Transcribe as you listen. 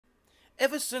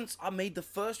Ever since I made the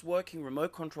first working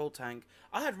remote control tank,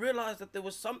 I had realized that there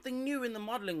was something new in the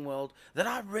modeling world that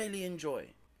I really enjoy.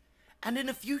 And in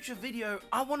a future video,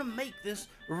 I want to make this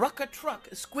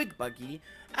Rukkatruck squigbuggy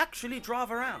actually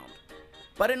drive around.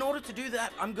 But in order to do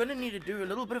that, I'm going to need to do a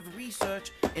little bit of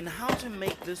research in how to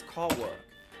make this car work.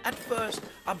 At first,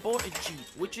 I bought a Jeep,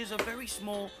 which is a very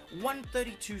small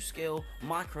 1/32 scale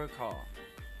micro car.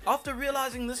 After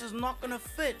realizing this is not going to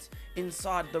fit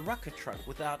inside the Rukkatruck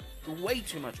without way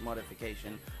too much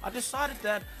modification, I decided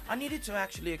that I needed to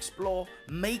actually explore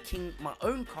making my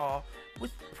own car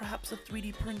with perhaps a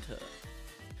 3D printer.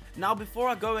 Now before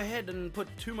I go ahead and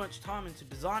put too much time into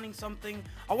designing something,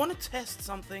 I want to test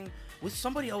something with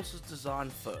somebody else's design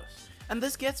first. And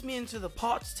this gets me into the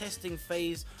parts testing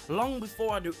phase long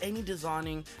before I do any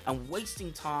designing and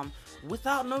wasting time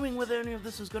without knowing whether any of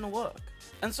this is going to work.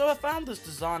 And so I found this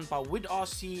design by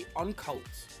ROXY on Cult.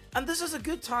 And this is a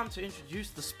good time to introduce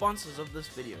the sponsors of this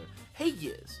video, Hey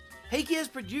Gears. Hey Gears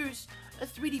produce a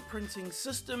 3D printing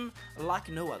system like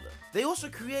no other. They also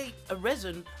create a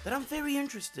resin that I'm very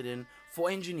interested in for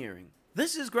engineering.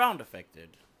 This is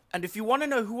Groundeffected. And if you want to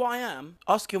know who I am,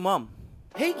 ask your mum.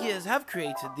 Hey Gears have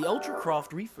created the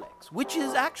Ultracraft Reflex, which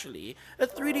is actually a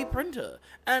 3D printer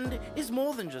and is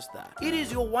more than just that. It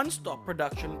is your one-stop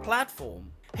production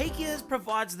platform. Hey Gears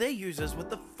provides their users with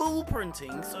the full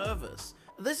printing service.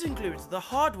 This includes the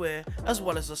hardware as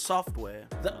well as the software.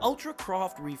 The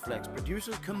Ultracraft Reflex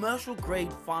produces commercial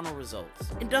grade final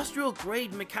results, industrial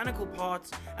grade mechanical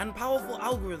parts, and powerful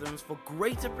algorithms for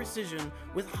greater precision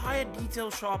with higher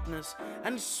detail sharpness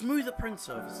and smoother print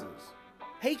surfaces.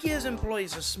 Hey Gears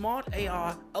employs a smart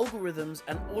AI algorithms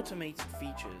and automated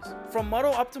features. From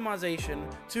model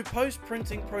optimization to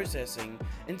post-printing processing,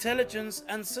 intelligence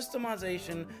and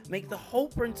systemization make the whole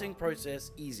printing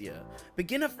process easier,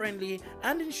 beginner-friendly,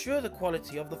 and ensure the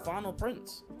quality of the final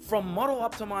prints. From model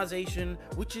optimization,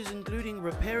 which is including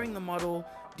repairing the model,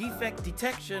 defect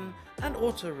detection, and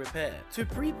auto repair, to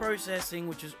pre-processing,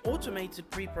 which is automated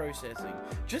pre-processing.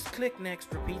 Just click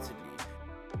next repeatedly.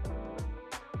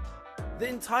 The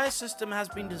entire system has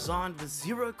been designed with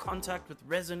zero contact with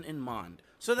resin in mind.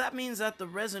 So that means that the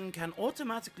resin can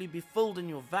automatically be filled in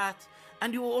your vat,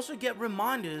 and you will also get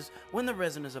reminders when the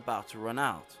resin is about to run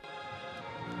out.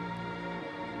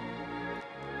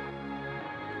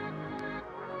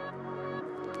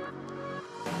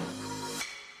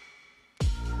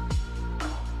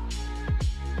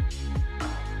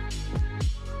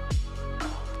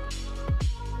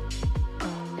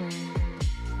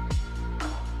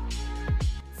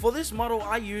 For this model,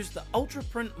 I used the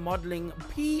Ultraprint Modeling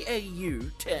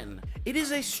PAU-10. It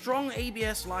is a strong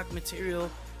ABS-like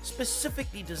material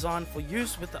specifically designed for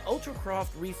use with the Ultracraft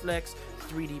Reflex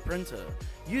 3D printer.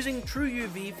 Using True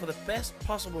UV for the best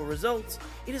possible results,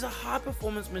 it is a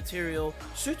high-performance material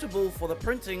suitable for the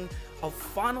printing of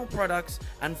final products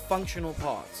and functional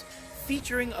parts,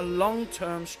 featuring a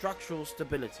long-term structural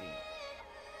stability.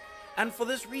 And for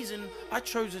this reason, I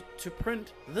chose it to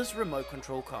print this remote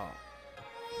control car.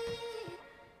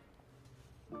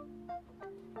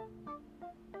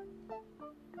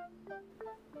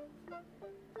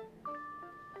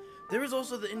 There is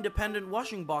also the independent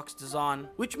washing box design,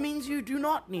 which means you do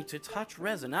not need to touch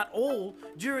resin at all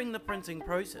during the printing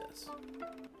process.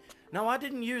 Now, I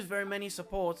didn't use very many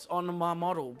supports on my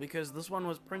model because this one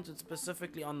was printed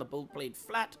specifically on the build plate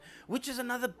flat, which is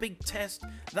another big test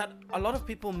that a lot of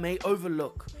people may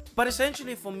overlook. But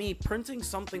essentially for me, printing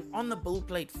something on the build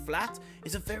plate flat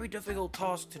is a very difficult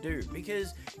task to do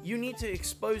because you need to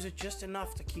expose it just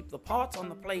enough to keep the parts on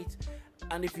the plate.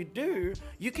 And if you do,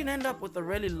 you can end up with a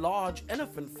really large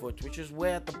elephant foot, which is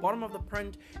where at the bottom of the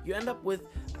print, you end up with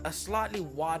a slightly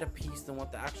wider piece than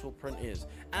what the actual print is.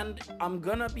 And I'm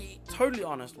gonna be totally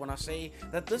honest when I say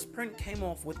that this print came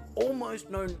off with almost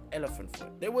no elephant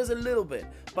foot. There was a little bit,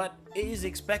 but it is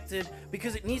expected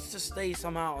because it needs to stay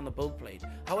somehow on the build plate.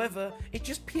 However, it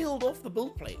just peeled off the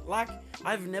build plate. Like,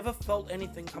 I've never felt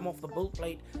anything come off the build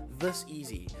plate this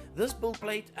easy. This build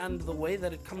plate and the way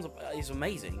that it comes up is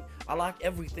amazing. I like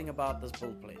everything about this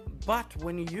build plate. But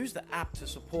when you use the app to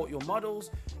support your models,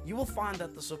 you will find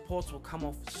that the supports will come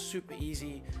off super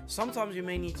easy. Sometimes you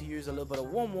may need to use a little bit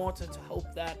of warm water to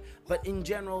help that, but in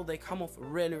general they come off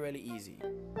really easy.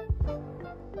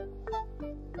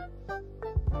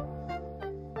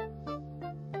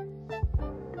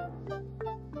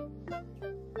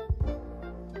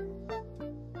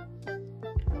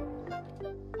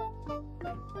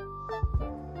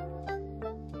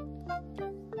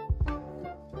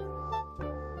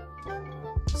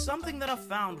 Something that I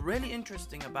found really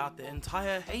interesting about the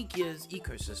entire Hey Gears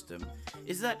ecosystem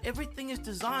is that everything is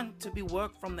designed to be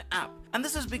worked from the app. And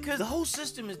this is because the whole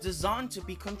system is designed to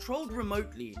be controlled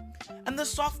remotely, and the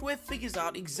software figures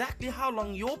out exactly how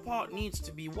long your part needs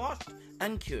to be washed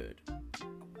and cured.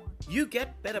 You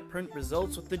get better print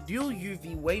results with the dual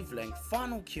UV wavelength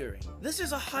final curing. This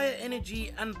is a higher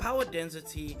energy and power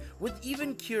density with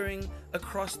even curing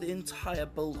across the entire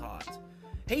build height.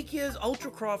 Hey Gears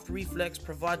Ultracraft Reflex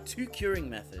provide two curing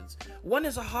methods. One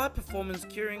is a high performance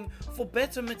curing for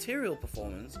better material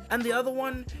performance, and the other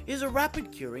one is a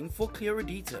rapid curing for clearer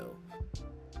detail.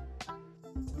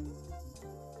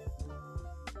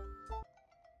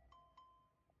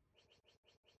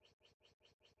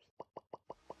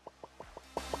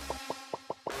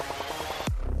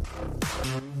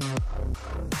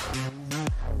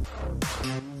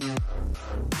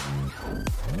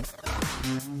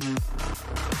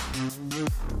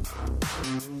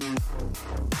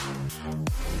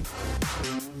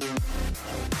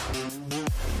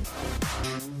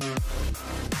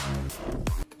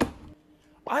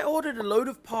 I ordered a load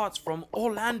of parts from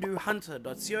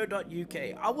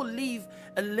orlandohunter.co.uk. I will leave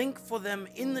a link for them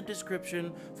in the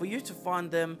description for you to find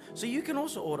them, so you can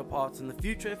also order parts in the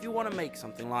future if you want to make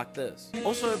something like this.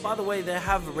 Also, by the way, they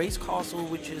have Race Castle,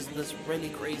 which is this really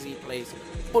crazy place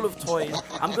full of toys.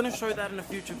 I'm going to show that in a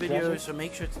future video, so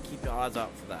make sure to keep your eyes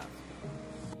out for that.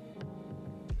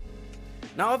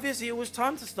 Now obviously it was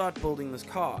time to start building this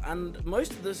car, and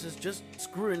most of this is just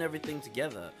screwing everything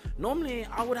together. Normally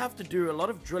I would have to do a lot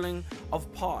of drilling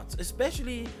of parts,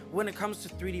 especially when it comes to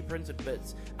 3D printed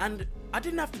bits, and I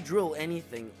didn't have to drill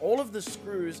anything. All of the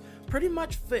screws pretty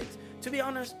much fit. To be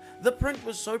honest, the print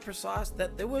was so precise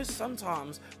that there were some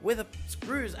times where the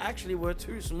screws actually were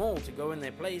too small to go in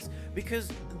their place, because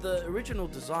the original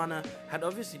designer had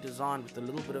obviously designed with a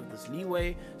little bit of this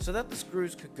leeway so that the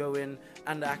screws could go in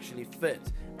and actually fit.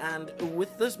 And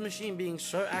with this machine being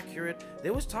so accurate,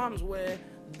 there was times where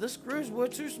the screws were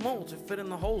too small to fit in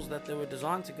the holes that they were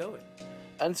designed to go in.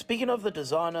 And speaking of the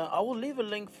designer, I will leave a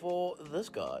link for this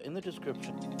guy in the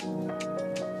description.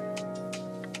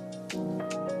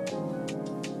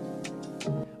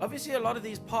 Obviously a lot of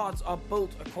these parts are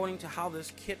built according to how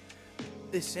this kit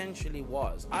essentially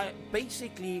was. I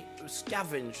basically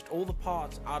scavenged all the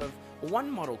parts out of one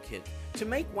model kit to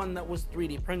make one that was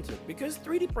 3D printed, because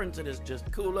 3D printed is just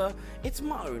cooler. It's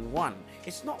my own one.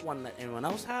 It's not one that anyone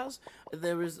else has.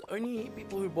 There is only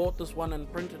people who bought this one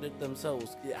and printed it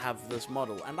themselves have this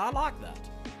model, and I like that.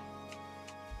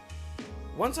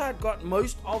 Once I had got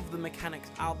most of the mechanics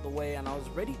out the way and I was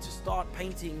ready to start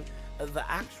painting the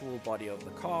actual body of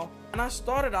the car, and I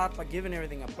started out by giving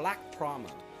everything a black primer.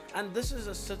 And this is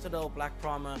a Citadel black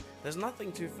primer. There's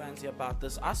nothing too fancy about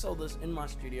this. I sell this in my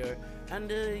studio,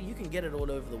 and you can get it all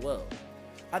over the world.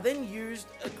 I then used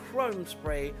a chrome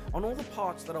spray on all the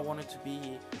parts that I wanted to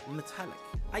be metallic.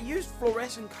 I used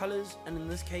fluorescent colors, and in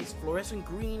this case fluorescent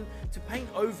green, to paint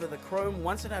over the chrome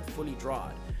once it had fully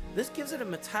dried. This gives it a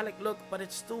metallic look, but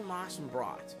it's still nice and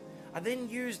bright. I then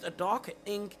used a darker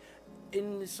ink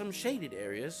in some shaded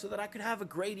areas so that I could have a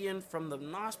gradient from the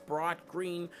nice bright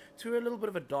green to a little bit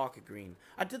of a darker green.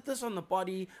 I did this on the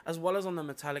body as well as on the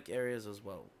metallic areas as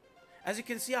well. As you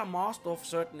can see, I masked off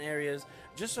certain areas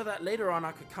just so that later on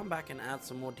I could come back and add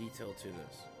some more detail to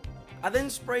this. I then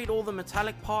sprayed all the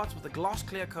metallic parts with a gloss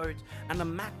clear coat and a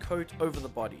matte coat over the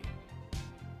body.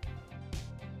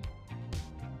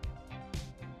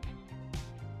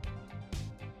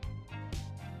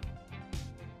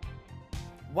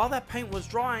 While that paint was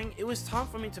drying, it was time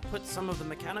for me to put some of the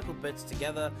mechanical bits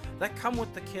together that come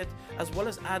with the kit, as well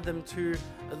as add them to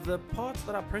the parts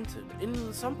that I printed.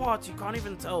 In some parts you can't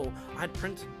even tell I had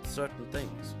printed certain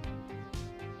things.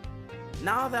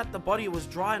 Now that the body was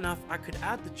dry enough, I could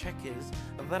add the checkers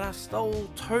that I stole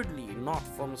totally not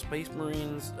from Space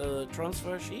Marine's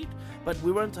transfer sheet, but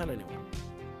we won't tell anyone.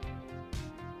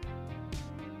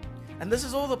 And this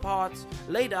is all the parts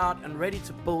laid out and ready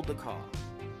to build the car.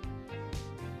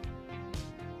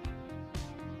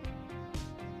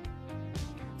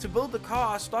 To build the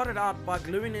car, I started out by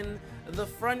gluing in the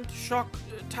front shock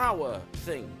tower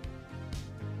thing.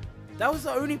 That was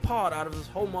the only part out of this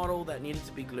whole model that needed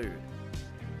to be glued.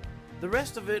 The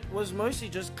rest of it was mostly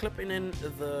just clipping in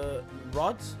the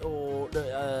rods or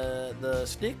the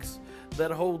sticks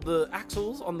that hold the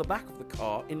axles on the back of the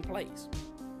car in place.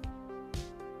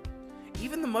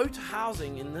 Even the motor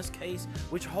housing in this case,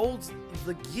 which holds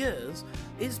the gears,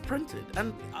 is printed,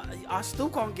 and I still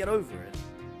can't get over it.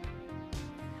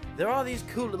 There are these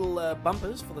cool little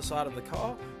bumpers for the side of the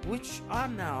car, which are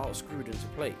now screwed into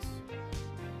place.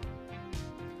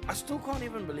 I still can't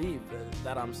even believe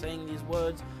that I'm saying these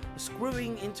words.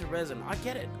 Screwing into resin, I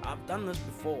get it, I've done this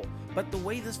before, but the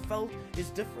way this felt is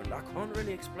different. I can't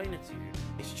really explain it to you.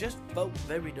 It's just felt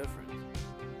very different.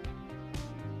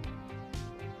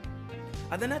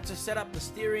 I then had to set up the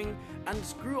steering and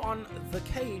screw on the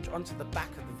cage onto the back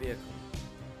of the vehicle.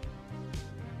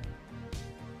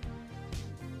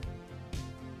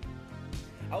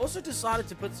 I also decided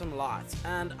to put some lights,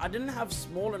 and I didn't have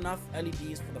small enough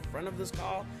LEDs for the front of this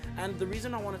car, and the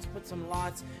reason I wanted to put some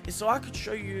lights is so I could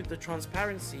show you the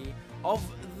transparency of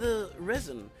the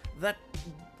resin that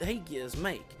hay gears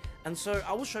make, and so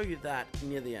I will show you that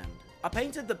near the end. I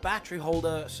painted the battery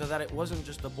holder so that it wasn't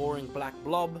just a boring black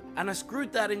blob, and I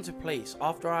screwed that into place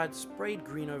after I had sprayed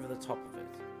green over the top of it.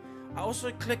 I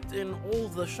also clicked in all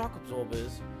the shock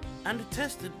absorbers and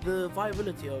tested the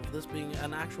viability of this being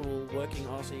an actual working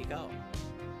RC car.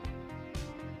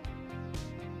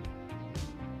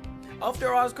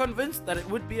 After I was convinced that it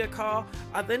would be a car,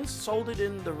 I then soldered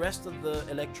in the rest of the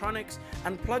electronics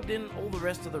and plugged in all the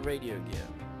rest of the radio gear.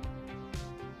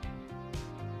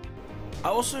 I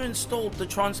also installed the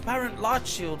transparent light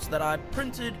shields that I had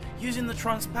printed using the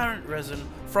transparent resin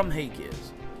from hay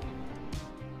gears.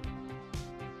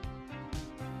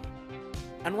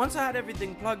 And once I had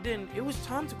everything plugged in, it was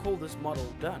time to call this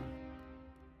model done.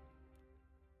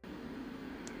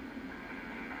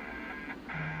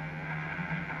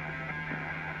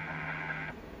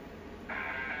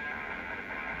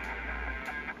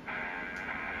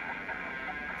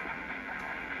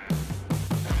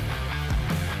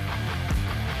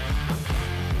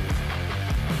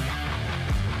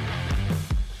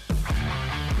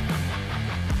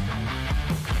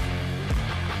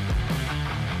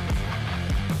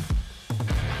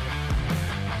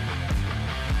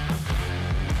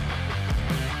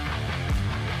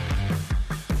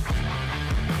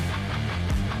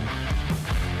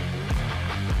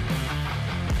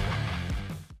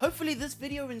 Hopefully this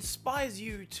video inspires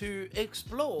you to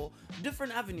explore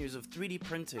different avenues of 3D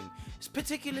printing.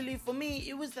 Particularly for me,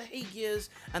 it was the hay gears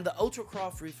and the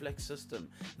Ultracraft reflex system.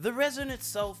 The resin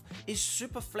itself is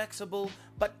super flexible,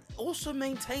 but also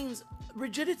maintains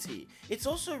rigidity. It's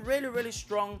also really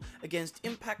strong against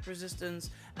impact resistance,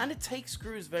 and it takes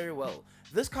screws very well.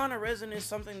 This kind of resin is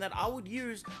something that I would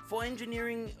use for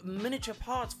engineering miniature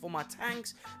parts for my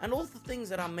tanks and all the things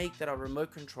that I make that are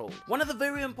remote controlled. One of the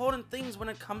very important things when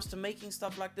it comes to making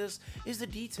stuff like this is the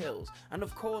details, and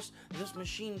of course this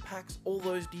machine packs all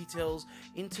those details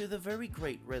into the very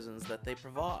great resins that they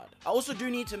provide. I also do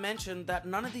need to mention that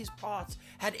none of these parts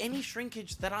had any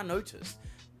shrinkage that I noticed.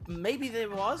 Maybe there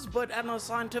was, but at a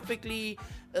scientifically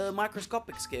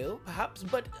microscopic scale, perhaps,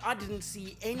 but I didn't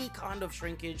see any kind of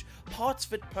shrinkage. Parts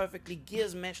fit perfectly,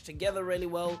 gears mesh together really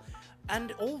well,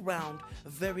 and all round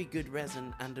very good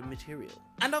resin and a material.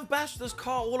 And I've bashed this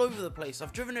car all over the place.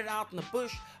 I've driven it out in the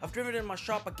bush, I've driven it in my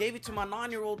shop, I gave it to my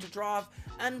 9-year-old to drive,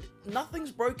 and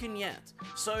nothing's broken yet.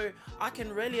 So I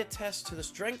can really attest to the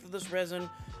strength of this resin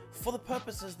for the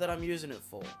purposes that I'm using it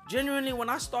for. Genuinely, when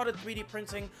I started 3D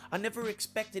printing, I never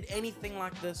expected anything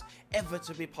like this ever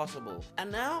to be possible.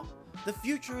 And now, the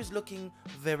future is looking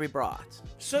very bright.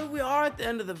 So we are at the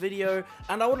end of the video,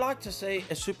 and I would like to say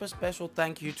a super special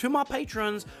thank you to my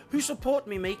patrons who support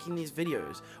me making these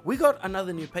videos. We got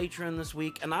another new patron this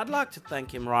week, and I'd like to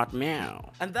thank him right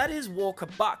now. And that is Walker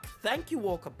Buck. Thank you,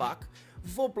 Walker Buck,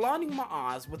 for blinding my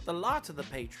eyes with the light of the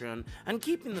Patreon and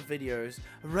keeping the videos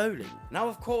rolling. Now,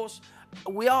 of course,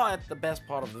 we are at the best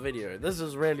part of the video. This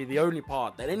is really the only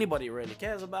part that anybody really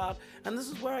cares about, and this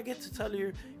is where I get to tell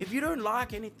you, if you don't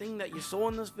like anything that you saw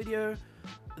in this video,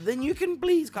 then you can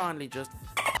please kindly just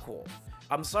f*** off.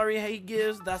 I'm sorry, hey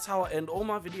gears, that's how I end all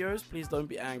my videos. Please don't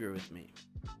be angry with me.